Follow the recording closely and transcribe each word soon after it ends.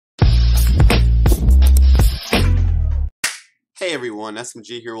Hey everyone,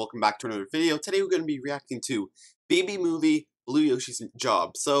 SMG here, welcome back to another video. Today we're going to be reacting to Baby Movie Blue Yoshi's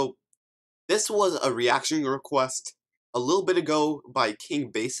Job. So, this was a reaction request a little bit ago by King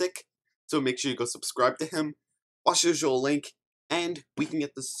Basic, so make sure you go subscribe to him, watch the usual link, and we can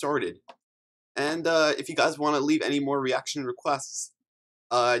get this started. And if you guys want to leave any more reaction requests,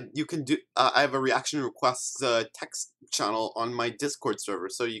 you can do, I have a reaction requests text channel on my Discord server,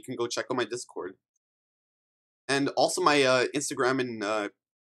 so you can go check out my Discord. And also my Instagram and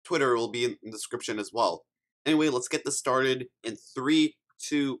Twitter will be in the description as well. Anyway, let's get this started in 3,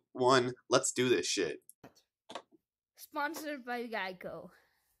 2, 1. Let's do this shit. Sponsored by Geico.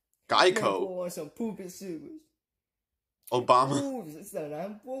 Geico? Some poopy sewers. Obama.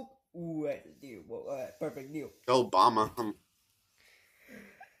 Perfect deal. Obama.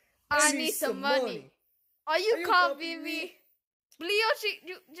 I need some money. Are you copying me? Blue Yoshi,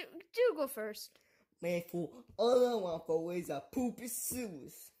 you go first. Man, fool, all I want for is a poopy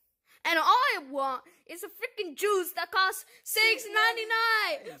sewers. And all I want is a freaking juice that costs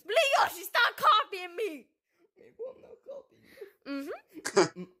 $6.99. Blue Yoshi, stop copying me. Man, fool, I'm not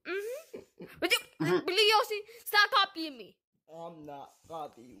copying you. But you, Blue Yoshi, stop copying me. I'm not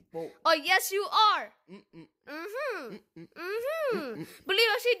copying you, fool. Oh, yes, you are. Blue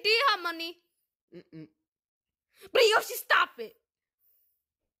Yoshi, do you have money? Blue Yoshi, stop it.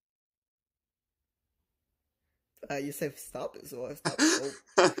 You said stop it, so I stopped it.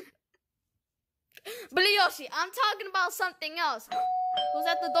 Blue Yoshi, I'm talking about something else. Who's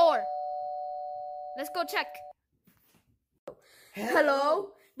at the door? Let's go check.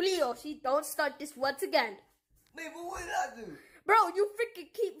 Hello? Blue Yoshi, don't start this once again. Man, but what did I do? Bro, you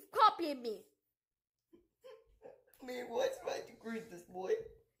freaking keep copying me. Man, what's right to greet this boy?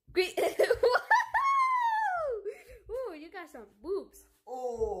 Ooh, you got some boobs.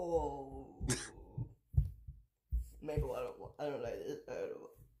 Oh. Maybe I don't like this. I don't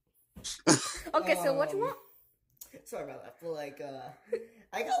know. Okay, so what you want? Sorry about that. I feel like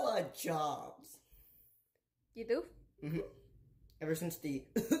I got a lot of jobs. You do? Ever since the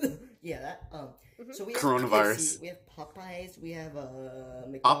so we have Coronavirus. KFC, we have Popeyes, we have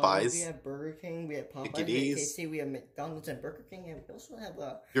McDonald's, Popeyes. we have Burger King, we have Popeyes, Mickey we have D's. KFC, we have McDonald's and Burger King, and we also have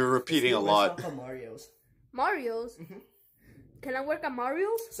You're repeating a lot. Mario's. Mario's? Can I work at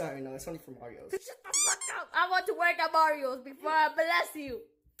Mario's? Sorry, no, it's only for Mario's. Shut the fuck up! I want to work at Mario's before I bless you.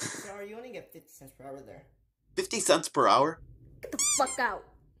 Sorry, you only get 50 cents per hour there. 50 cents per hour? Get the fuck out.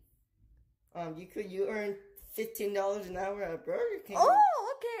 You earn $15 an hour at Burger King. Oh,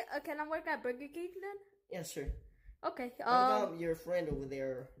 okay. Can I work at Burger King then? Yeah, sure. Okay. What about your friend over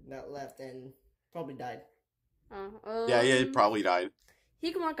there that left and probably died? Yeah, he probably died.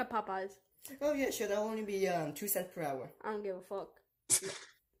 He can work at Popeyes. Oh yeah, sure. That'll only be 2 cents per hour. I don't give a fuck.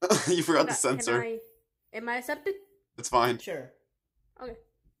 You forgot to censor. Am I accepted? It's fine. Sure. Okay.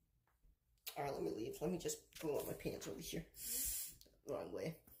 Alright, let me leave. Let me just pull out my pants over here. Wrong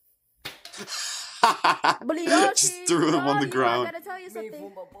way. Just threw him on the ground. I gotta tell you something.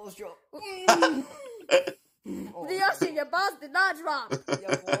 My balls drop. Yoshi, your balls did not drop.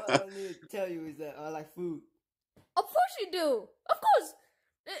 Yeah, what I need to tell you is that I like food. Of course you do. Of course.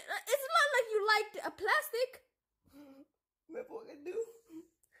 It's not like you like a plastic. Remember what I do?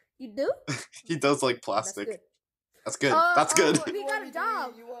 You do? He does like plastic. That's good. That's good. We got a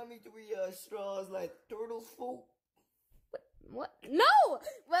job. You want me to be straws like turtles, fool? What? No!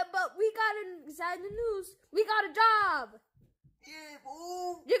 But we got inside the news. We got a job. Yeah,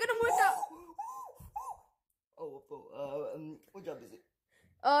 fool. You're gonna work out. What job is it?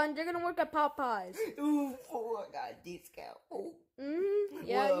 You're gonna work at Popeyes. Ooh, fool, I got a discount. Ooh.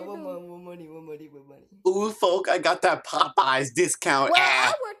 Yeah, what money? Ooh, folk, I got that Popeyes discount. Well,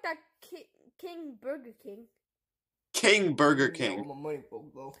 I worked at King Burger King. King Burger King. Yeah, my money,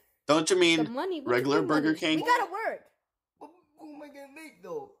 folk, though. Don't you mean The money, regular Burger King? We gotta work. What am I gonna make,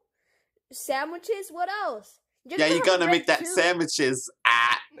 though? Sandwiches? What else? You gotta make that sandwiches.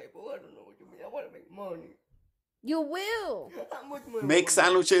 Maple, I don't know what you mean. I wanna make money. You will. How much money? Make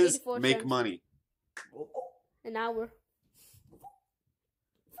sandwiches, 84 make cents. money. An hour.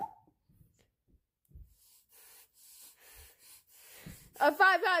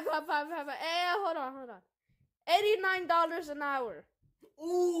 Five. Hey, hold on. $89 an hour.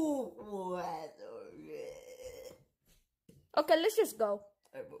 Ooh, what? Okay, let's just go.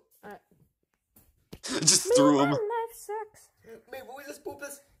 Alright. Just threw him. My life sucks. Maple, is this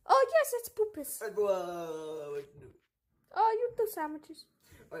poopus? Oh, yes, it's poopus. What to do? Oh, you do sandwiches.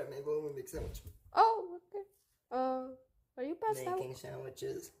 Alright, Maple, I'm gonna make sandwiches. Oh, okay. Are you passed out? Making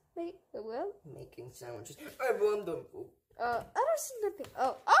sandwiches. Well? Making sandwiches. Alright, well, I'm done, fool. I don't see nothing.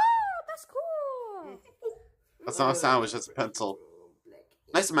 Oh, that's cool. That's not a sandwich, that's a pencil.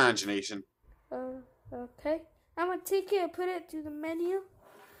 Nice imagination. Okay. I'm gonna take it and put it to the menu.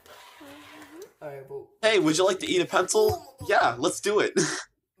 Alright, well. Hey, would you like to eat a pencil? Yeah, let's do it.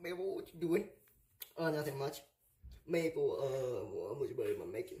 Mabel, what you doing? Nothing much. Mabel, how much money am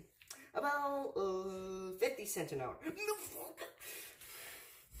I making? About, 50 cents an hour. No, fuck.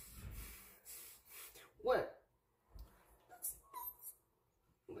 What?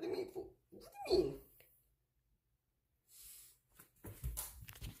 What do you mean? What do you mean?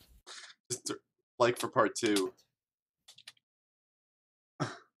 Just like for part 2.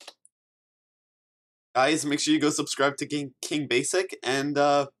 Guys, make sure you go subscribe to King Basic, and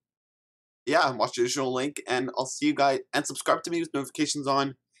yeah, watch the usual link, and I'll see you guys, and subscribe to me with notifications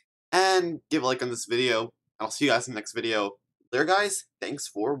on, and give a like on this video, and I'll see you guys in the next video. There, guys, thanks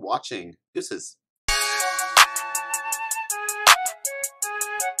for watching. Deuces.